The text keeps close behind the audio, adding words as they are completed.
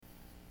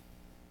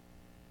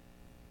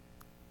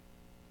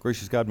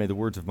Gracious God, may the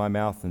words of my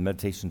mouth and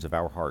meditations of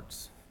our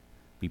hearts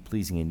be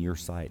pleasing in your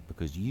sight,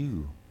 because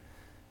you,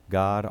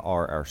 God,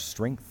 are our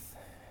strength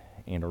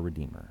and our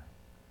Redeemer.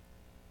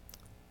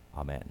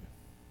 Amen.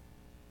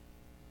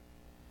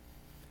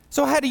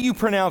 So how do you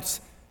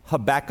pronounce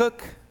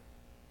Habakkuk?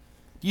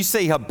 Do you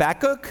say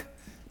Habakkuk?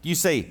 Do you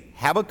say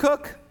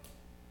Habakkuk?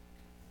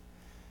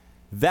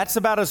 That's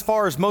about as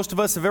far as most of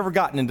us have ever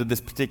gotten into this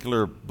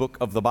particular book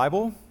of the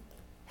Bible.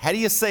 How do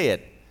you say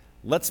it?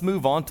 Let's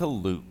move on to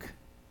Luke.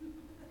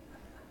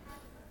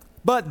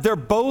 But they're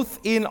both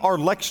in our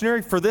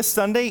lectionary for this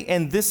Sunday,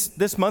 and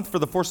this month, for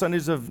the 4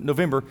 Sundays of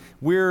November,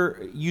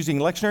 we're using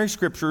lectionary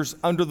scriptures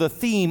under the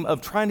theme of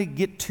trying to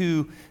get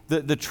to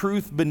the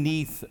truth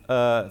beneath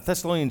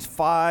Thessalonians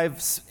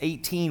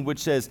 5:18, which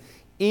says,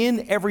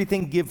 "In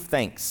everything give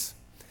thanks."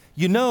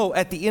 You know,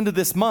 at the end of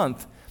this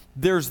month,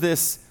 there's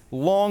this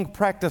long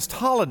practiced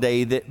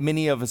holiday that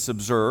many of us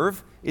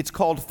observe. It's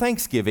called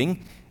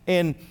Thanksgiving,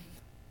 and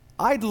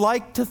I'd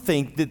like to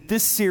think that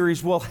this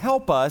series will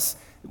help us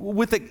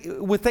with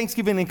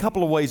Thanksgiving in a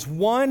couple of ways.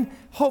 One,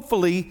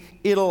 hopefully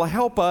it'll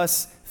help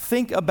us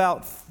think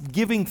about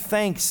giving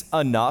thanks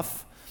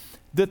enough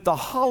that the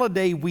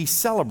holiday we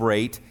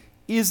celebrate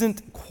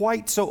isn't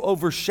quite so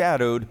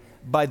overshadowed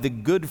by the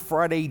Good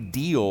Friday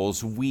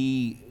deals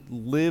we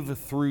live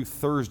through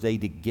Thursday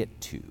to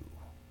get to.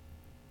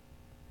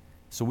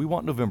 So we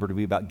want November to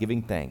be about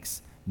giving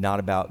thanks, not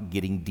about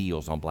getting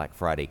deals on Black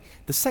Friday.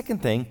 The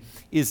second thing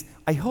is,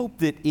 I hope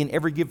that in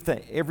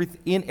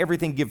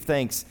Everything Give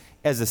Thanks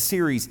as a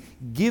series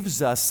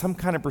gives us some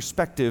kind of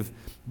perspective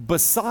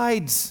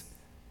besides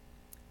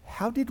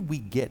how did we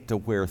get to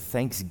where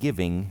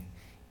Thanksgiving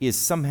is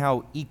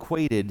somehow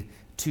equated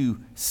to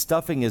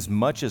stuffing as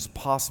much as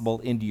possible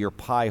into your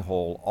pie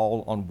hole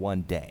all on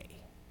one day.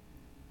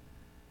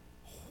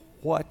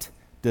 What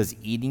does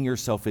eating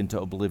yourself into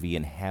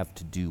oblivion have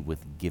to do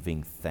with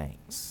giving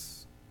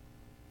thanks?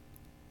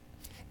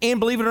 And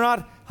believe it or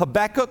not,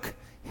 Habakkuk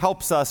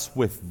helps us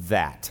with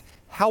that.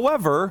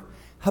 However,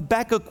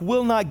 Habakkuk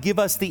will not give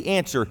us the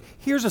answer.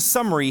 Here's a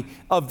summary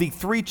of the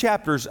 3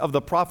 chapters of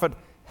the prophet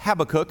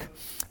Habakkuk.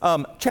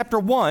 Chapter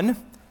 1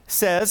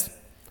 says,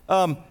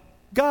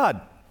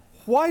 God,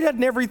 why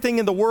doesn't everything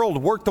in the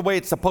world work the way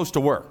it's supposed to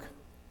work?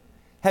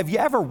 Have you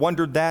ever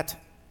wondered that?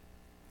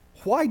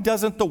 Why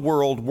doesn't the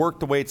world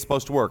work the way it's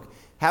supposed to work?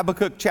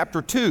 Habakkuk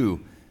chapter 2,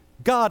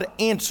 God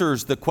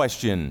answers the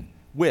question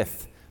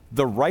with,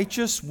 the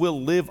righteous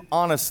will live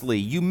honestly.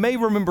 You may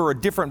remember a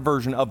different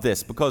version of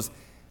this because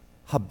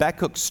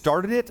Habakkuk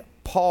started it.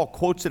 Paul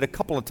quotes it a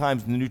couple of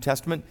times in the New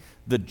Testament.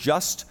 The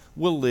just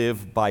will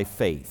live by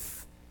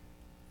faith.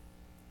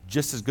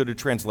 Just as good a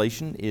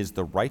translation is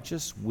the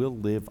righteous will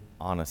live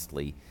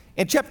honestly.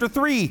 And chapter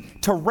 3,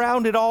 to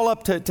round it all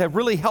up, to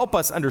really help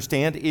us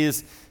understand,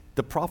 is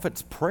the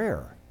prophet's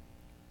prayer.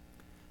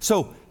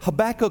 So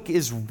Habakkuk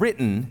is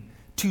written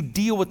to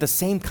deal with the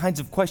same kinds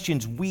of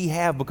questions we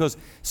have because,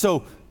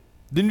 so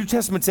the New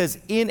Testament says,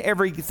 in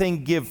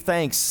everything give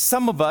thanks.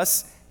 Some of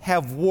us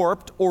have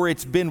warped, or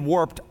it's been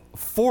warped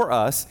for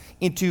us,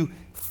 into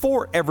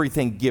for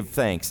everything give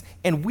thanks.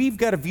 And we've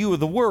got a view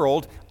of the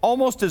world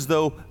almost as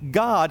though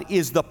God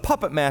is the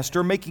puppet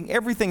master making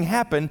everything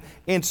happen.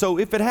 And so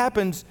if it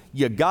happens,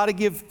 you got to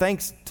give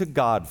thanks to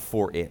God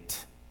for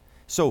it.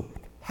 So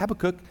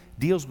Habakkuk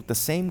deals with the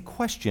same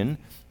question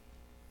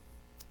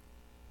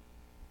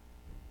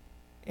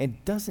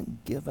and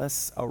doesn't give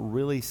us a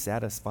really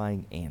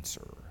satisfying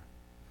answer.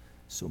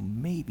 So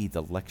maybe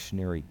the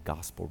lectionary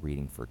gospel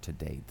reading for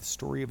today, the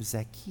story of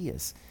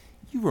Zacchaeus.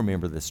 You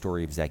remember the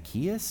story of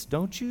Zacchaeus,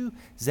 don't you?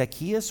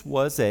 Zacchaeus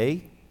was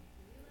man,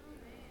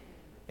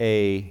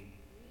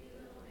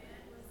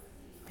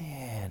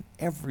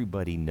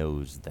 everybody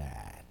knows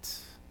that.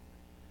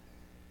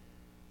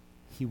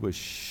 He was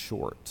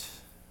short.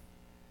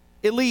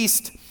 At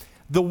least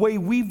the way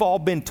we've all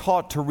been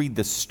taught to read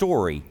the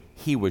story,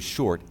 he was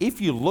short. If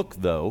you look,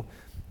 though,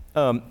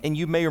 and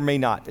you may or may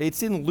not,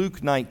 it's in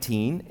Luke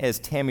 19, as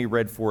Tammy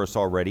read for us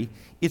already.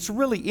 It's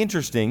really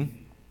interesting.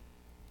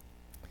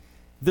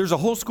 There's a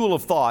whole school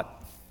of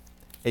thought,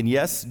 and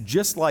yes,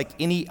 just like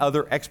any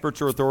other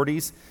experts or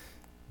authorities,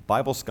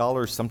 Bible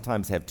scholars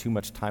sometimes have too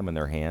much time on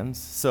their hands.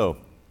 So,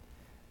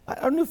 I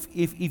don't know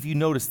if you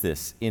notice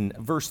this in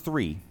verse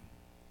 3.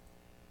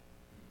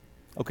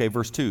 Okay,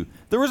 verse 2.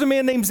 There was a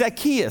man named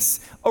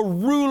Zacchaeus, a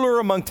ruler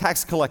among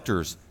tax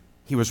collectors.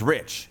 He was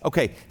rich.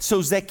 Okay,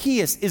 so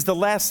Zacchaeus is the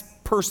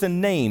last person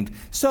named.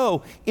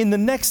 So in the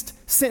next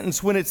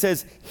sentence, when it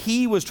says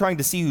he was trying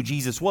to see who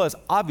Jesus was,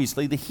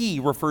 obviously the he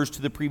refers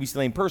to the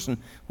previously named person,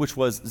 which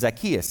was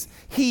Zacchaeus.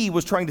 He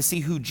was trying to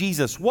see who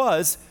Jesus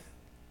was,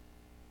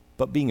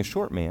 but being a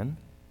short man,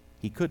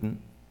 he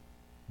couldn't.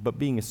 But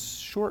being a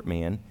short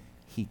man,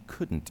 he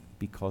couldn't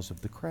because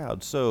of the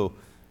crowd. So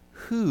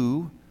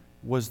who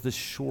was the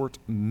short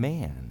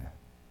man?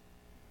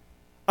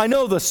 I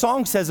know the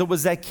song says it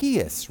was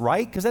Zacchaeus,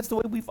 right? Because that's the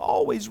way we've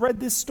always read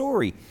this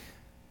story.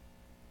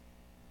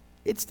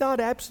 It's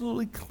not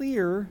absolutely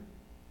clear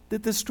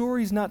that the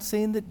story is not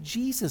saying that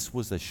Jesus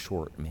was a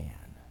short man.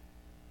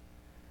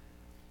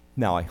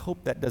 Now, I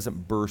hope that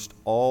doesn't burst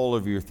all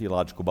of your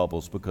theological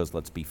bubbles because,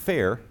 let's be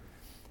fair,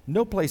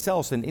 no place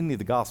else in any of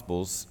the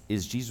Gospels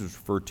is Jesus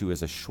referred to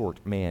as a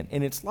short man.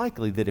 And it's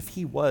likely that if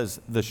he was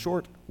the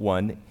short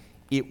one,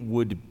 it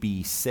would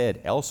be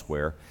said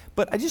elsewhere.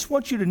 But I just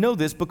want you to know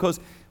this because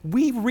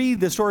we read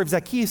the story of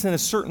Zacchaeus in a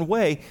certain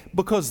way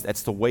because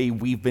that's the way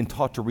we've been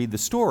taught to read the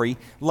story,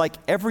 like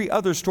every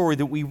other story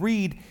that we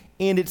read.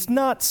 And it's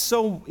not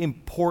so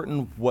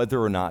important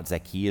whether or not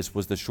Zacchaeus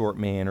was the short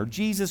man or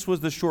Jesus was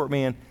the short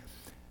man.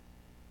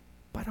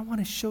 But I want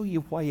to show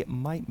you why it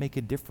might make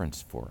a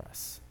difference for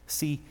us.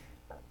 See,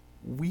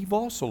 we've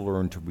also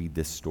learned to read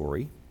this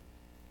story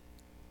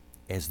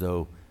as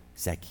though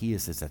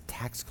Zacchaeus is a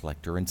tax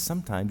collector, and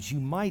sometimes you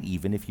might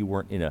even, if you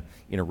weren't in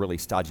a really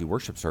stodgy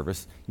worship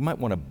service, you might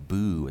want to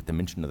boo at the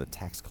mention of the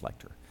tax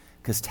collector,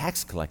 because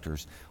tax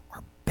collectors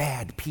are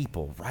bad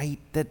people, right?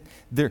 That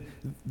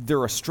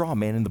they're a straw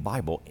man in the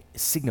Bible,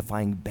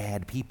 signifying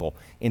bad people.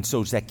 And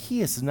so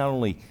Zacchaeus is not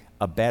only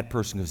a bad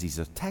person because he's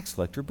a tax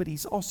collector, but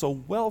he's also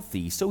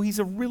wealthy, so he's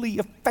a really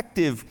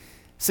effective,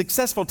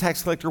 successful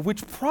tax collector,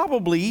 which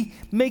probably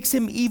makes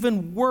him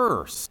even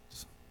worse.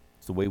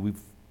 It's the way we've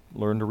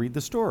learned to read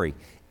the story.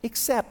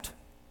 Except,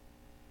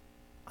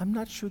 I'm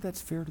not sure that's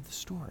fair to the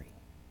story.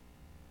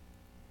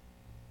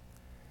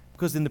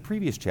 Because in the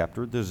previous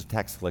chapter, there's a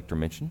tax collector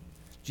mentioned.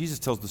 Jesus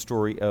tells the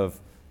story of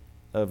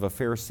a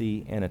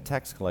Pharisee and a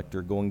tax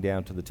collector going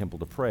down to the temple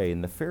to pray.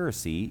 And the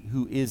Pharisee,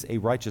 who is a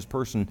righteous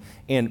person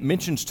and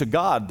mentions to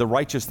God the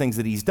righteous things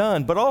that he's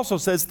done, but also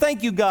says,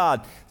 thank you,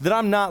 God, that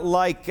I'm not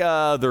like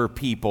other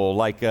people,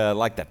 like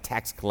the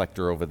tax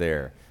collector over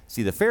there.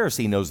 See, the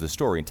Pharisee knows the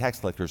story, and tax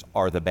collectors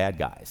are the bad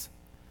guys.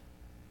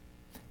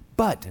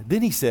 But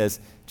then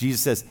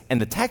Jesus says, and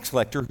the tax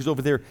collector who's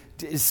over there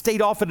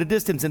stayed off at a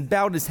distance and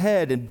bowed his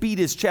head and beat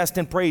his chest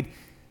and prayed,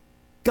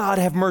 God,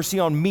 have mercy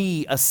on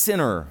me, a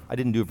sinner. I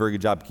didn't do a very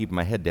good job keeping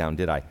my head down,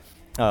 did I?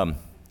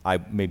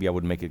 Maybe I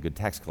wouldn't make a good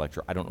tax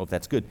collector. I don't know if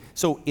that's good.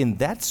 So in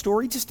that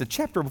story, just a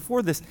chapter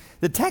before this,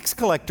 the tax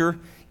collector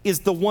is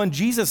the one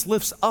Jesus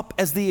lifts up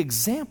as the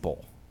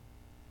example.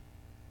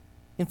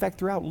 In fact,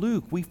 throughout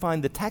Luke, we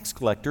find the tax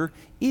collector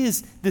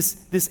is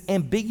this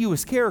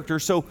ambiguous character.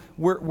 So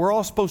we're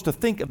all supposed to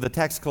think of the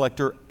tax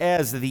collector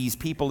as these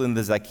people in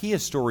the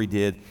Zacchaeus story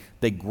did.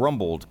 They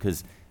grumbled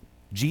because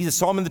Jesus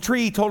saw him in the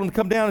tree, told him to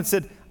come down and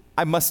said,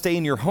 I must stay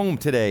in your home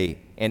today.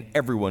 And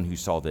everyone who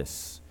saw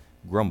this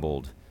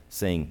grumbled,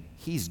 saying,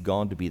 he's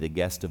gone to be the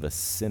guest of a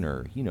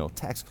sinner. You know,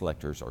 tax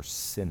collectors are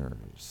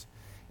sinners,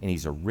 and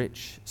he's a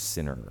rich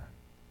sinner.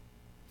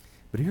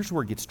 But here's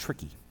where it gets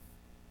tricky.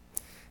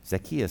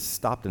 Zacchaeus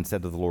stopped and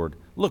said to the Lord,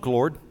 look,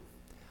 Lord,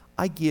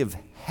 I give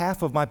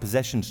half of my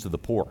possessions to the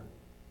poor.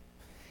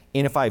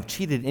 And if I've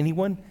cheated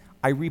anyone,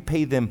 I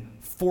repay them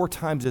 4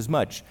 times as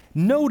much.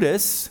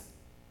 Notice,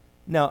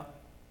 now,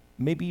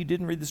 maybe you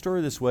didn't read the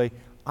story this way.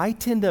 I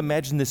tend to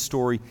imagine this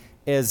story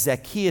as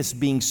Zacchaeus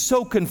being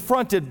so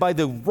confronted by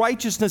the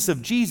righteousness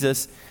of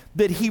Jesus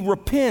that he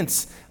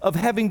repents of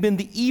having been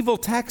the evil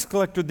tax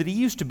collector that he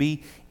used to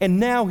be, and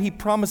now he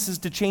promises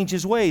to change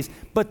his ways.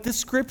 But this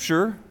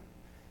scripture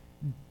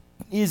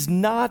is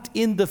not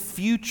in the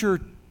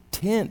future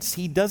tense.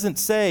 He doesn't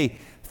say,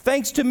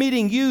 thanks to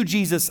meeting you,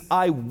 Jesus,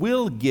 I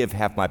will give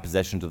half my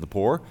possession to the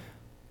poor,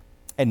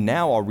 and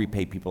now I'll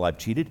repay people I've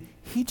cheated.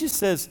 He just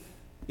says,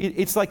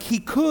 it's like he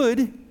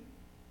could,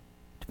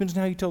 depends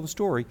on how you tell the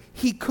story,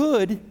 he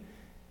could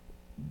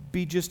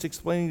be just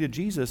explaining to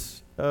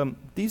Jesus,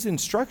 these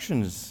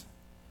instructions,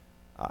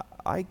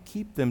 I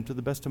keep them to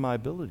the best of my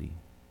ability.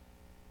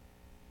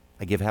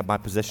 I give half my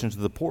possessions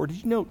to the poor.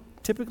 Did you know,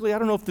 typically, I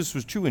don't know if this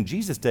was true in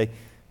Jesus' day,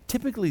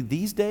 typically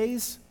these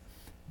days,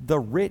 the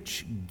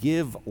rich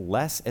give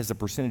less as a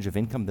percentage of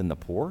income than the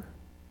poor.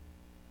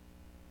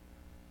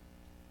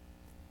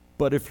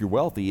 But if you're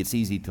wealthy, it's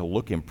easy to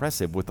look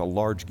impressive with a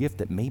large gift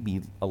that may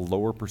be a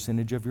lower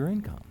percentage of your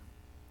income.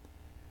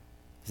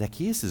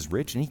 Zacchaeus is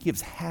rich, and he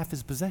gives half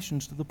his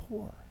possessions to the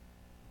poor.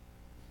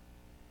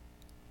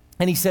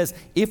 And he says,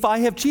 if I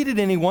have cheated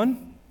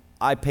anyone,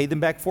 I pay them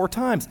back 4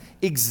 times.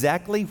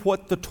 Exactly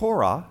what the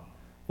Torah,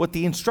 what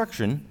the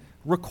instruction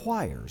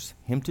requires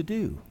him to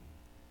do.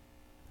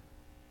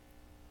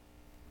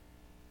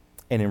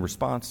 And in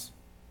response,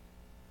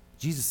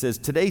 Jesus says,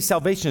 today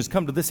salvation has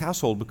come to this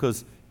household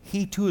because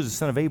he too is a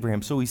son of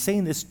Abraham. So he's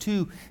saying this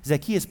to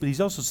Zacchaeus, but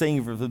he's also saying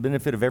it for the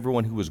benefit of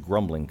everyone who was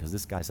grumbling, because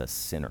this guy's a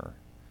sinner.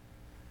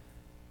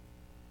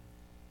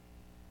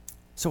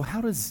 So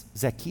how does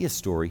Zacchaeus'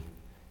 story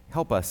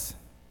help us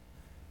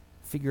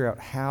figure out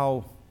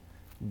how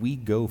we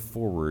go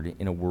forward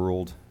in a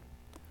world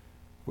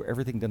where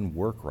everything doesn't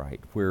work right?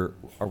 Where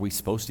are we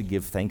supposed to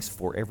give thanks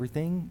for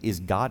everything? Is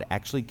God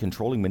actually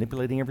controlling,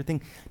 manipulating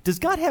everything? Does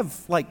God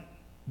have,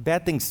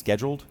 bad things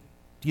scheduled,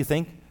 do you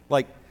think?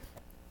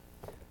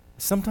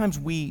 Sometimes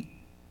we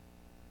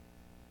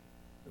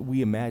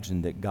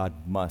imagine that God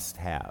must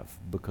have,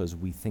 because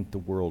we think the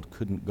world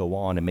couldn't go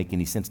on and make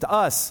any sense to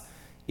us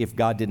if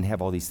God didn't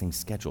have all these things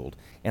scheduled.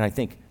 And I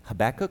think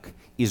Habakkuk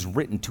is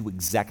written to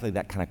exactly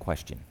that kind of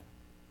question.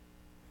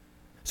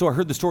 So I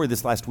heard the story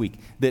this last week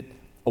that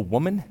a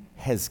woman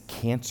has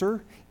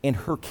cancer, and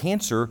her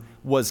cancer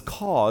was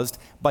caused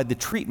by the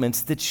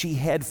treatments that she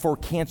had for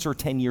cancer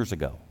 10 years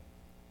ago.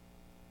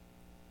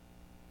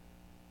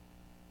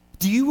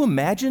 Do you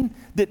imagine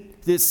that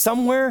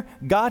somewhere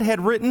God had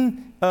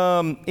written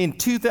in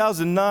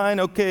 2009,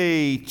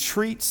 okay,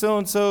 treat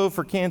so-and-so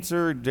for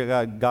cancer.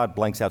 God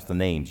blanks out the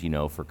names,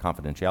 for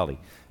confidentiality.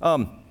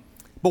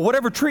 But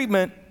whatever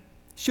treatment,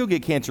 she'll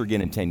get cancer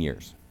again in 10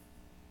 years.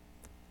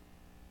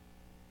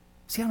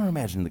 See, I don't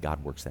imagine that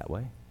God works that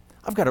way.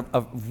 I've got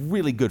a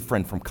really good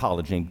friend from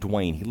college named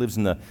Dwayne. He lives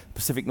in the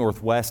Pacific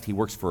Northwest. He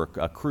works for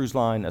a cruise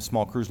line, a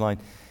small cruise line.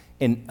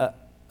 And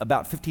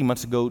about 15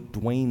 months ago,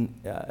 Dwayne,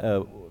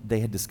 they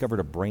had discovered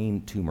a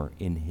brain tumor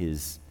in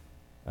his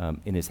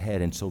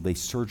head, and so they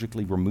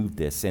surgically removed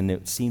this, and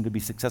it seemed to be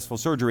successful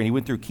surgery. And he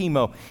went through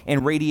chemo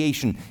and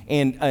radiation,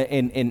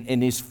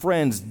 and his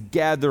friends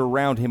gathered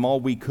around him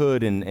all we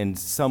could, and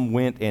some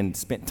went and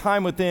spent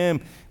time with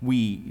him.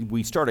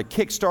 We started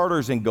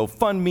Kickstarters and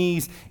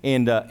GoFundMes,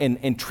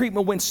 and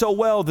treatment went so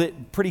well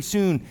that pretty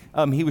soon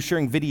he was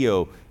sharing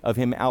video of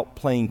him out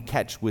playing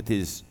catch with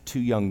his 2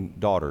 young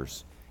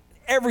daughters.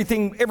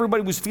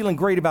 Everybody was feeling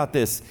great about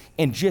this,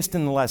 and just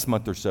in the last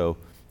month or so,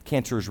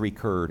 cancer has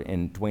recurred,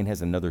 and Dwayne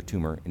has another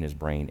tumor in his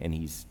brain, and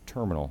he's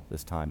terminal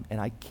this time. And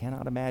I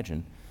cannot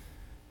imagine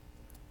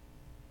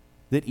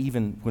that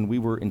even when we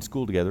were in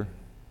school together,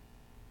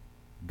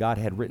 God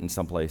had written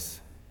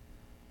someplace,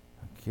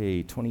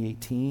 okay,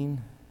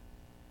 2018,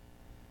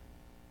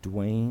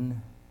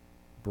 Dwayne,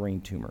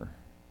 brain tumor.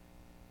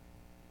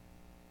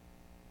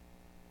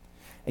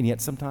 And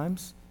yet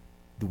sometimes,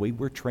 the way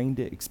we're trained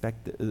to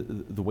expect,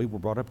 the way we're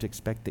brought up to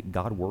expect that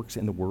God works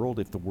in the world,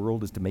 if the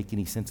world is to make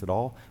any sense at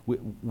all,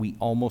 we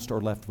almost are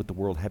left with the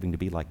world having to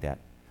be like that.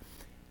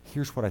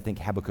 Here's what I think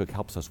Habakkuk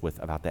helps us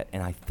with about that,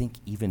 and I think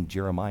even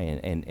Jeremiah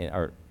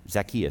or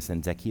Zacchaeus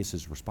and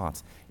Zacchaeus'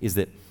 response is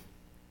that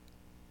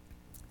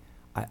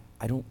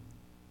I don't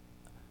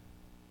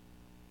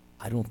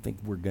think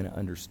we're going to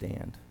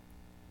understand.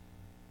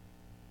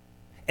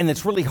 And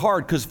it's really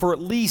hard because for at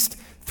least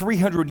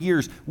 300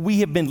 years, we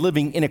have been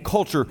living in a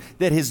culture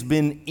that has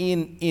been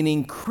in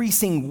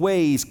increasing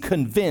ways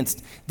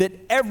convinced that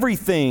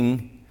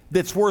everything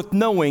that's worth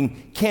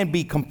knowing can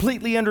be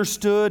completely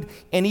understood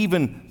and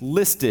even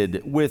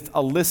listed with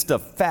a list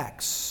of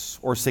facts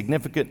or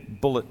significant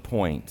bullet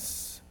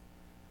points.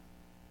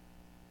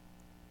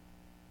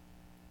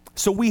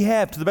 So we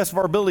have, to the best of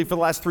our ability for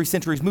the last 3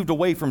 centuries, moved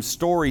away from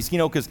stories,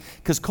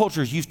 because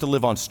cultures used to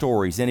live on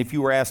stories. And if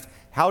you were asked,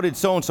 how did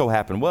so-and-so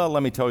happen? Well,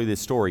 let me tell you this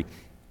story.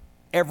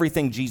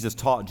 Everything Jesus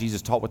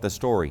taught with a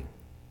story.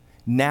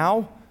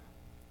 Now,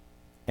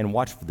 and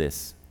watch for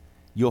this,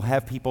 you'll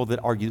have people that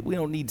argue, we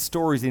don't need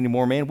stories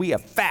anymore, man. We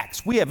have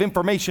facts. We have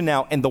information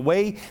now. And the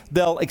way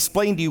they'll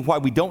explain to you why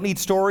we don't need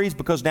stories,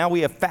 because now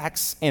we have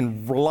facts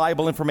and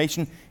reliable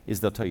information, is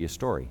they'll tell you a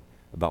story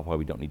about why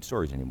we don't need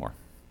stories anymore.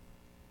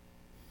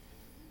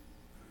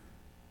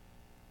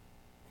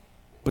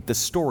 But the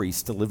stories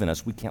still live in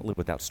us. We can't live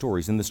without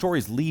stories. And the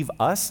stories leave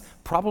us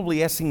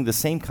probably asking the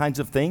same kinds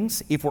of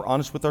things, if we're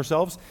honest with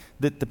ourselves,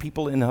 that the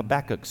people in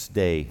Habakkuk's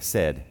day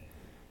said.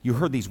 You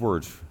heard these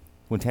words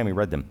when Tammy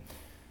read them.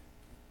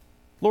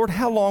 Lord,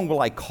 how long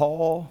will I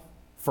call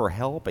for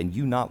help and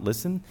you not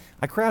listen?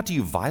 I cry out to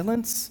you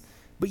violence,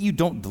 but you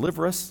don't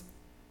deliver us.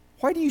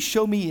 Why do you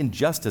show me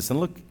injustice and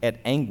look at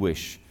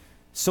anguish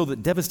so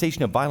that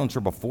devastation and violence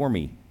are before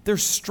me?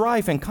 There's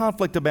strife and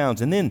conflict abounds.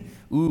 And then,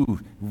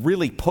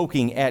 really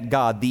poking at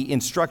God, the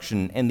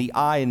instruction, and the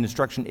I in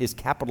instruction is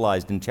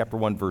capitalized in chapter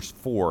 1, verse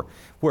 4,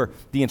 where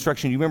the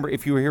instruction, you remember,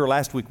 if you were here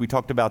last week, we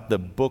talked about the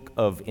book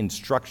of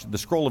instruction, the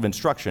scroll of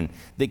instruction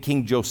that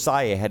King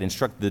Josiah had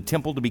instructed the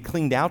temple to be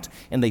cleaned out,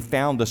 and they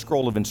found the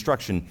scroll of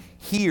instruction.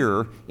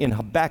 Here in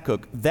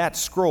Habakkuk, that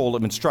scroll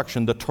of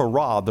instruction, the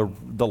Torah,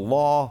 the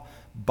law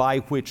by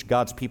which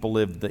God's people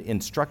live, the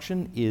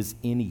instruction is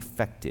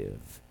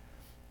ineffective.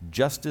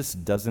 Justice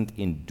doesn't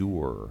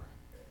endure.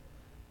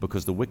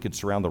 Because the wicked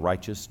surround the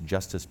righteous,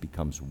 justice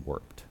becomes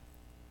warped.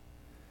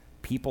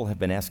 People have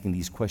been asking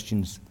these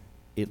questions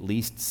at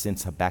least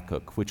since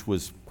Habakkuk, which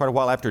was quite a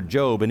while after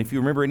Job. And if you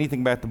remember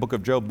anything about the book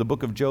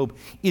of Job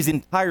is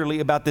entirely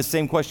about this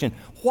same question.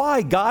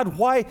 Why, God?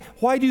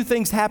 Why do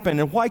things happen?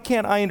 And why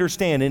can't I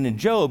understand? And in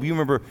Job, you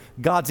remember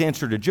God's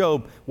answer to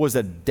Job was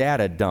a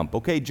data dump.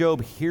 Okay,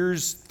 Job,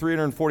 here's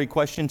 340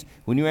 questions.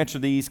 When you answer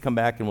these, come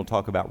back and we'll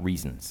talk about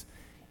reasons.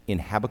 In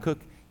Habakkuk,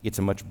 it's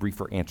a much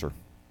briefer answer.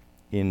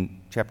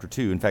 In chapter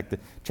 2, in fact, the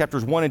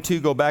chapters 1 and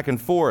 2 go back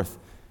and forth.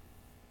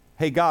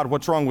 Hey, God,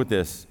 what's wrong with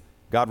this?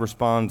 God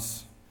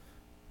responds,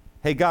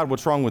 hey, God,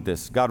 what's wrong with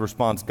this? God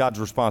responds. God's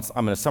response,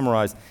 I'm going to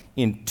summarize.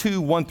 In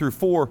 2, 1 through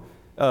 4,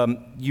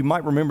 you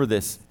might remember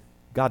this.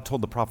 God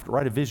told the prophet to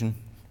write a vision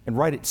and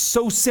write it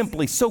so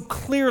simply, so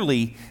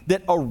clearly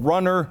that a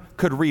runner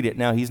could read it.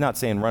 Now, he's not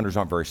saying runners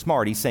aren't very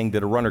smart. He's saying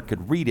that a runner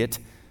could read it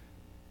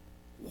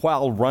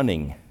while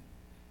running.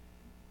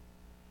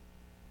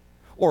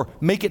 Or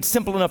make it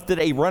simple enough that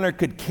a runner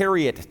could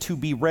carry it to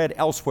be read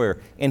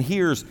elsewhere. And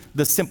here's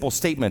the simple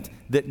statement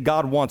that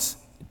God wants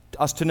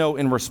us to know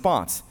in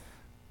response.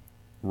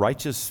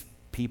 righteous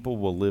people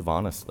will live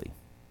honestly.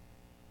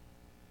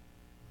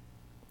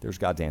 There's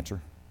God's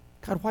answer.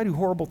 God, why do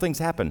horrible things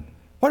happen?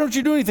 Why don't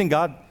you do anything,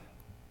 God?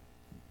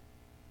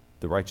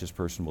 The righteous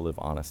person will live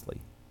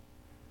honestly.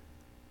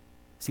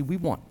 See, we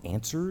want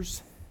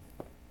answers.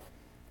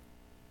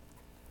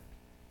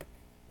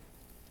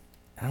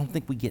 I don't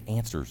think we get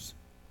answers.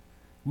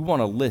 We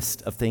want a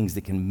list of things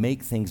that can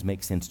make things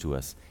make sense to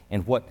us.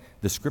 And what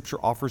the Scripture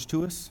offers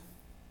to us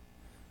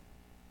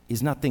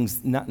is not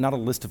a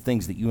list of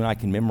things that you and I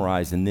can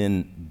memorize and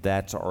then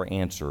that's our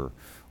answer.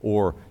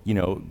 Or,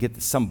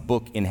 get some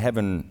book in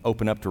heaven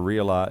open up to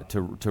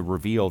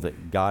reveal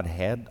that God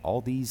had all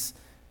these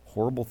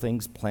horrible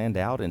things planned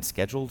out and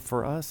scheduled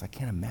for us. I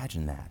can't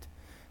imagine that.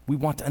 We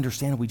want to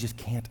understand, we just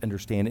can't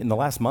understand. In the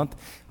last month,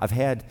 I've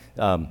had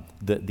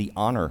the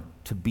honor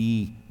to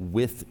be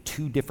with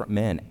two different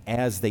men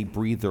as they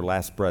breathe their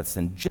last breaths.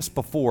 And just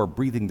before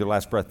breathing their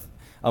last breath,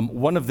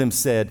 one of them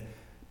said,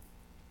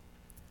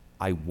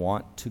 I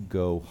want to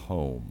go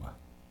home.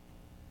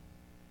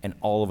 And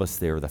all of us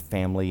there, the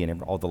family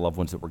and all the loved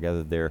ones that were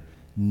gathered there,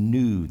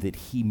 knew that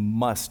he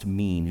must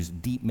mean, he's a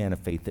deep man of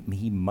faith, that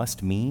he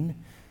must mean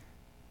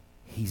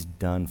he's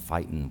done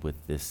fighting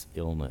with this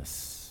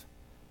illness.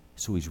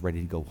 So he's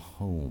ready to go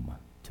home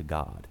to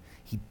God.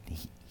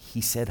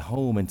 He said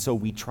home, and so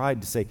we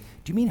tried to say, do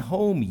you mean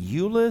home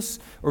Euless,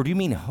 or do you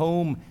mean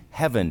home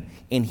heaven?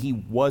 And he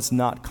was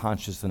not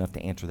conscious enough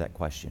to answer that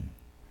question.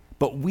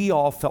 But we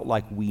all felt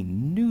like we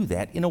knew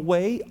that. In a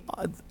way,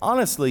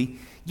 honestly,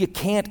 you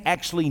can't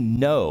actually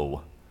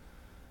know,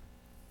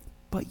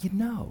 but you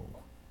know.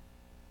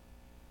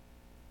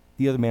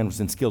 The other man was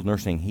in skilled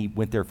nursing. He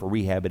went there for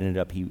rehab and ended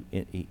up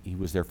he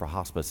was there for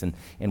hospice.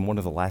 And one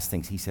of the last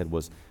things he said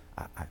was,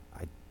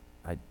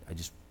 I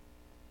just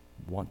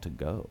want to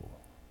go.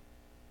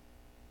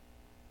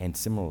 And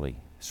similarly,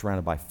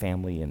 surrounded by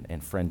family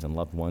and friends and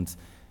loved ones,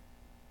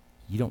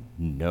 you don't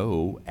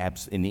know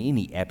in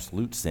any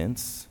absolute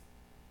sense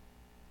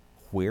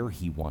where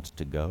he wants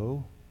to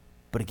go.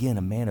 But again,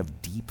 a man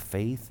of deep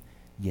faith,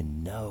 you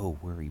know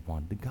where he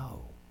wanted to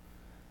go.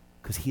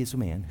 Because he is a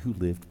man who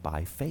lived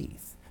by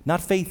faith.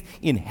 Not faith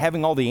in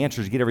having all the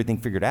answers, get everything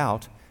figured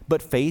out,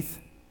 but faith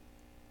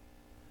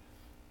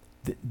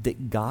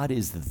that God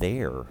is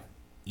there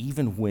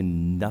even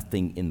when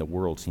nothing in the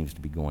world seems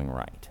to be going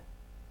right.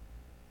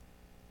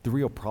 The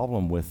real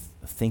problem with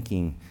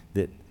thinking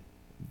that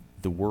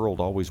the world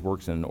always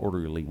works in an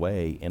orderly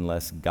way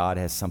unless God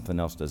has something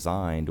else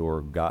designed, or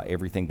God,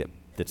 everything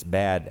that's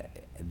bad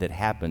that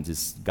happens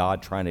is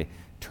God trying to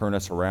turn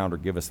us around or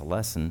give us a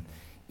lesson,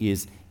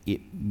 is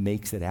it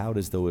makes it out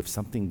as though if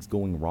something's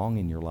going wrong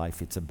in your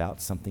life, it's about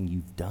something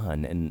you've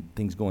done, and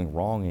things going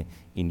wrong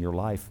in your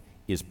life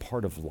is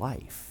part of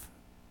life.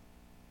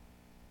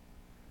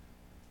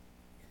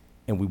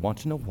 And we want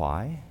to know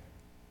why.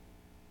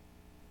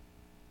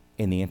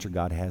 And the answer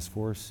God has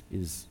for us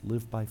is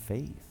live by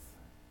faith.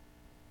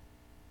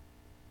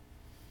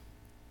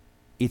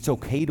 It's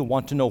okay to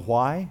want to know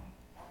why.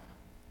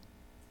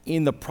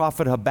 In the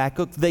prophet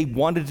Habakkuk, they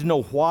wanted to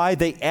know why.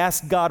 They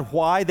asked God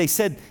why. They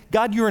said,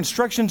 God, your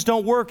instructions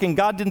don't work. And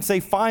God didn't say,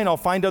 fine, I'll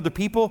find other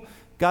people.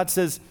 God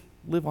says,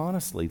 live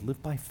honestly,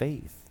 live by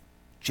faith.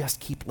 Just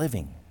keep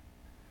living.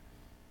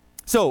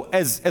 So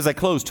as I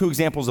close, two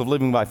examples of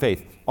living by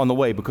faith on the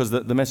way, because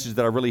the message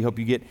that I really hope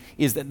you get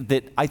is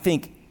that I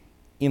think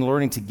in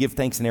learning to give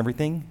thanks in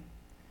everything,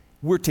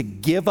 we're to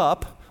give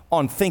up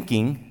on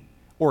thinking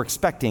or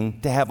expecting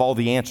to have all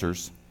the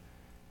answers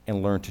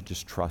and learn to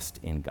just trust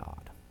in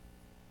God.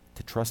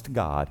 To trust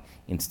God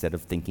instead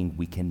of thinking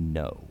we can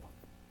know.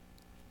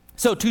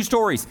 So, two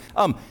stories.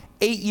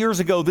 8 years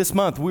ago this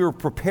month, we were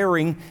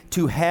preparing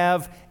to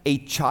have a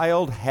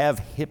child have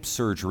hip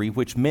surgery,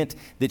 which meant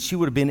that she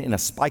would have been in a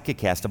spica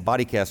cast, a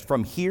body cast,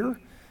 from here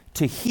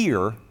to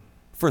here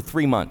for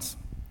 3 months.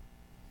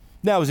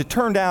 Now, as it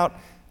turned out,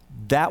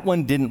 that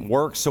one didn't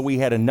work, so we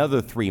had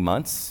another 3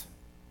 months.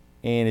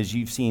 And as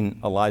you've seen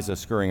Eliza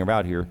scurrying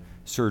about here,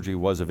 surgery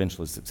was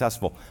eventually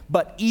successful.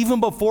 But even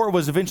before it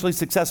was eventually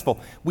successful,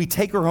 we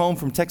take her home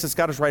from Texas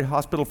Scottish Rite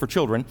Hospital for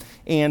Children,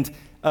 and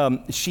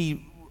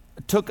she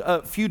took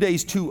a few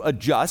days to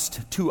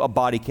adjust to a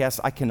body cast.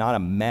 I cannot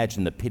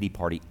imagine the pity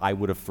party I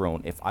would have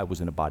thrown if I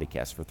was in a body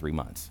cast for 3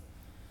 months.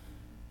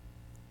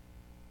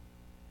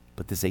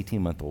 But this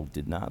 18-month-old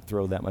did not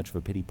throw that much of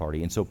a pity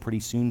party. And so pretty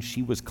soon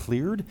she was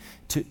cleared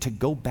to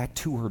go back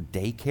to her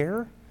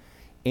daycare.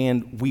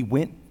 And we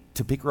went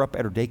to pick her up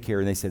at her daycare,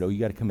 and they said, oh, you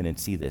got to come in and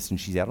see this. And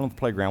she's out on the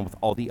playground with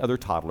all the other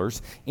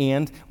toddlers,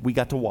 and we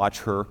got to watch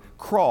her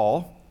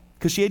crawl,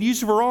 because she had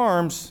use of her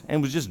arms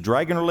and was just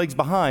dragging her legs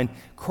behind,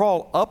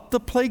 crawl up the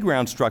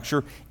playground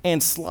structure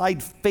and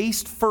slide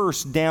face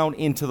first down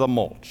into the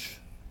mulch.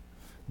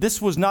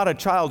 This was not a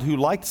child who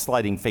liked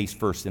sliding face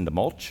first into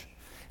mulch.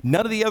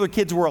 None of the other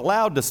kids were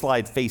allowed to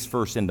slide face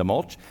first into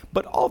mulch,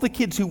 but all the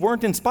kids who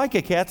weren't in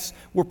spica cats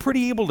were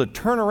pretty able to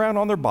turn around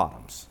on their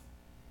bottoms.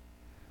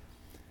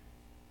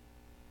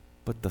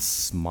 But the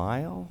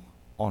smile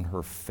on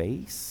her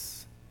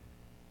face,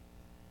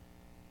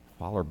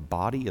 while her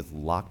body is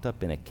locked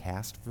up in a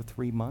cast for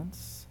 3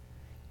 months,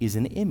 is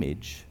an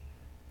image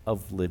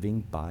of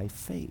living by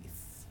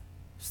faith.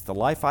 It's the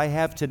life I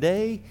have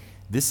today.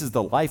 This is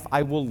the life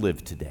I will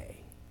live today.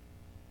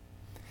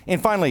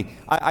 And finally,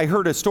 I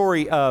heard a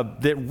story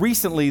that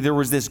recently there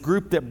was this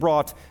group that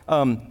brought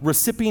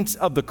recipients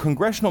of the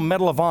Congressional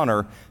Medal of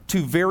Honor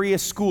to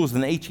various schools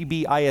in the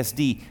HEB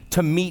ISD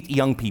to meet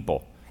young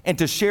people and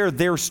to share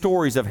their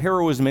stories of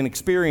heroism and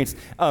experience.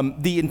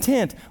 The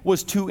intent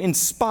was to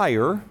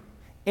inspire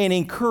and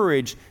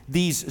encourage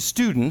these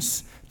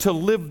students to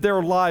live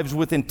their lives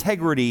with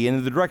integrity and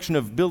in the direction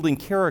of building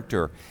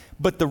character.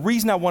 But the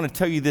reason I want to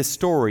tell you this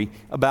story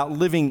about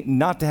living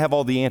not to have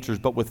all the answers,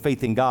 but with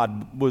faith in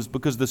God, was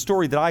because the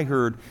story that I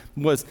heard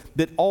was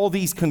that all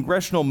these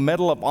Congressional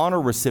Medal of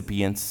Honor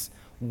recipients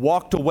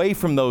walked away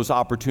from those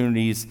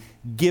opportunities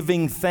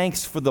giving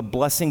thanks for the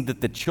blessing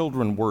that the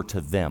children were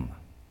to them.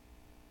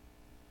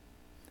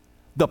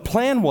 The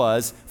plan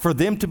was for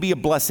them to be a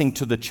blessing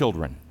to the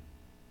children,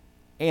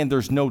 and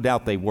there's no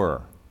doubt they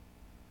were.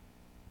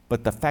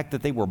 But the fact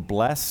that they were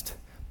blessed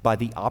by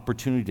the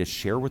opportunity to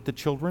share with the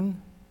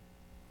children,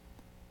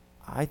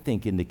 I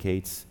think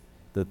indicates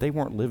that they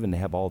weren't living to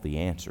have all the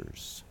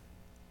answers.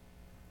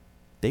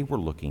 They were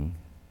looking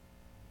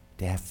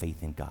to have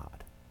faith in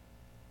God.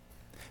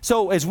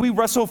 So as we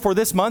wrestle for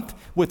this month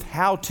with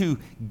how to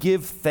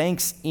give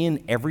thanks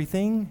in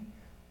everything,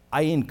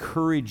 I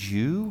encourage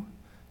you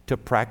to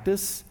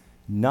practice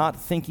not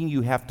thinking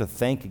you have to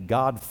thank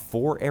God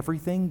for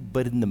everything,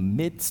 but in the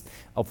midst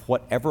of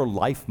whatever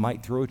life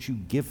might throw at you,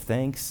 give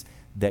thanks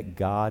that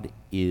God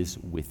is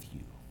with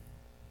you.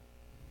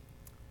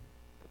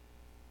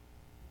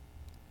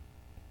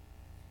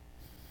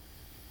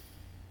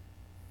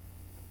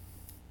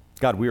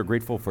 God, we are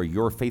grateful for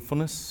your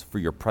faithfulness, for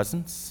your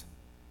presence.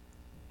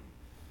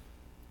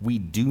 We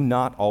do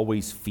not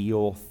always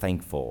feel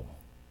thankful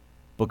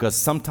because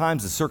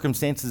sometimes the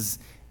circumstances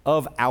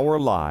of our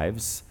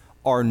lives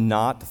are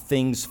not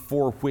things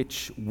for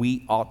which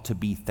we ought to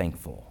be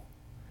thankful.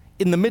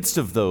 In the midst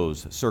of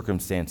those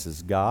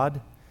circumstances,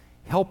 God,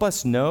 help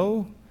us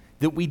know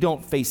that we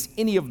don't face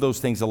any of those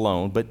things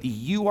alone, but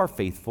you are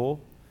faithful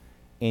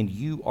and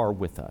you are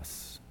with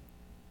us.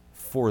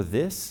 For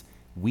this,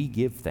 we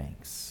give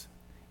thanks.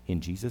 In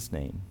Jesus'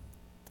 name,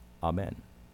 amen.